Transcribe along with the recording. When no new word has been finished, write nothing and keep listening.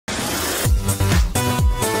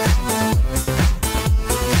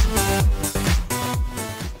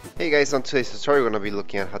guys, on today's tutorial we're going to be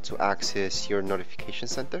looking at how to access your notification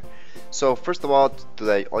center. So first of all, to do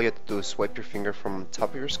that, all you have to do is swipe your finger from the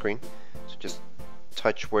top of your screen. So just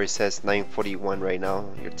touch where it says 9:41 right now,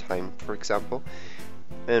 your time for example.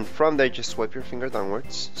 And from there just swipe your finger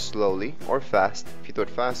downwards, slowly or fast. If you do it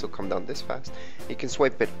fast, it'll come down this fast. You can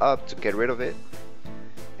swipe it up to get rid of it.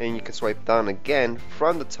 And you can swipe down again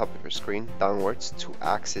from the top of your screen downwards to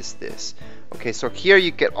access this. Okay, so here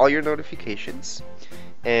you get all your notifications,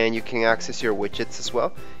 and you can access your widgets as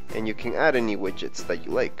well, and you can add any widgets that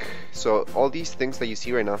you like. So all these things that you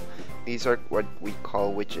see right now, these are what we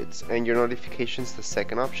call widgets, and your notifications, the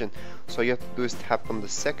second option. So all you have to do is tap on the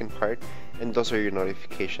second part, and those are your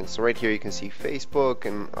notifications. So right here you can see Facebook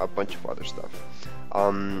and a bunch of other stuff.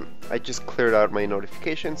 I just cleared out my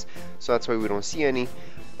notifications, so that's why we don't see any.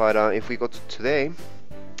 But if we go to today,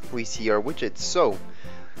 we see our widgets. So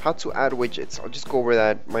how to add widgets, I'll just go over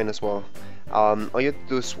that, might as well. All you have to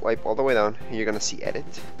do is swipe all the way down, and you're gonna see edit.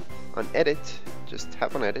 On edit, just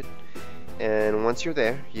tap on edit, and once you're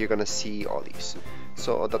there, you're gonna see all these.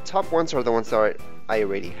 So the top ones are the ones that I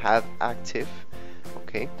already have active.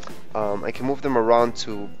 Okay, I can move them around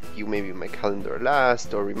to you, maybe my calendar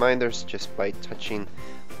last or reminders, just by touching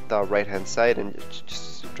the right hand side and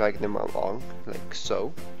just drag them along like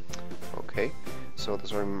so. Okay, so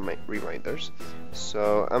those are my reminders.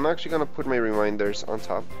 So I'm actually gonna put my reminders on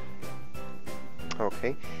top.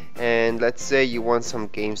 Okay, and let's say you want some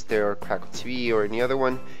games there, or Crackle TV or any other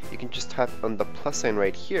one, you can just tap on the plus sign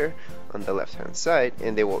right here on the left hand side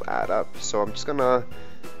and they will add up. So I'm just gonna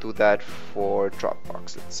do that for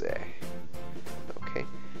Dropbox, let's say. Okay,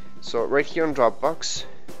 so right here on Dropbox,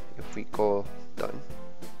 if we go done,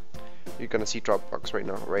 you're gonna see Dropbox right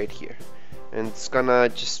now, right here, and it's gonna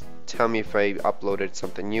just tell me if I uploaded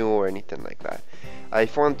something new or anything like that.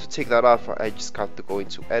 If I want to take that off, I just have to go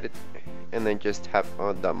into edit and then just tap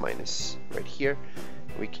on the minus right here.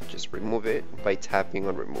 We can just remove it by tapping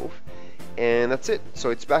on remove, and that's it.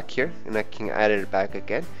 So it's back here, and I can add it back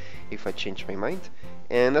again if I change my mind,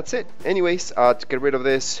 and that's it. Anyways, to get rid of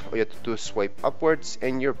this, all you have to do is swipe upwards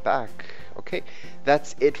and you're back. Okay,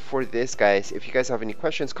 that's it for this, guys. If you guys have any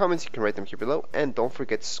questions, comments, you can write them here below, and don't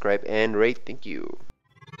forget to subscribe and rate. Thank you.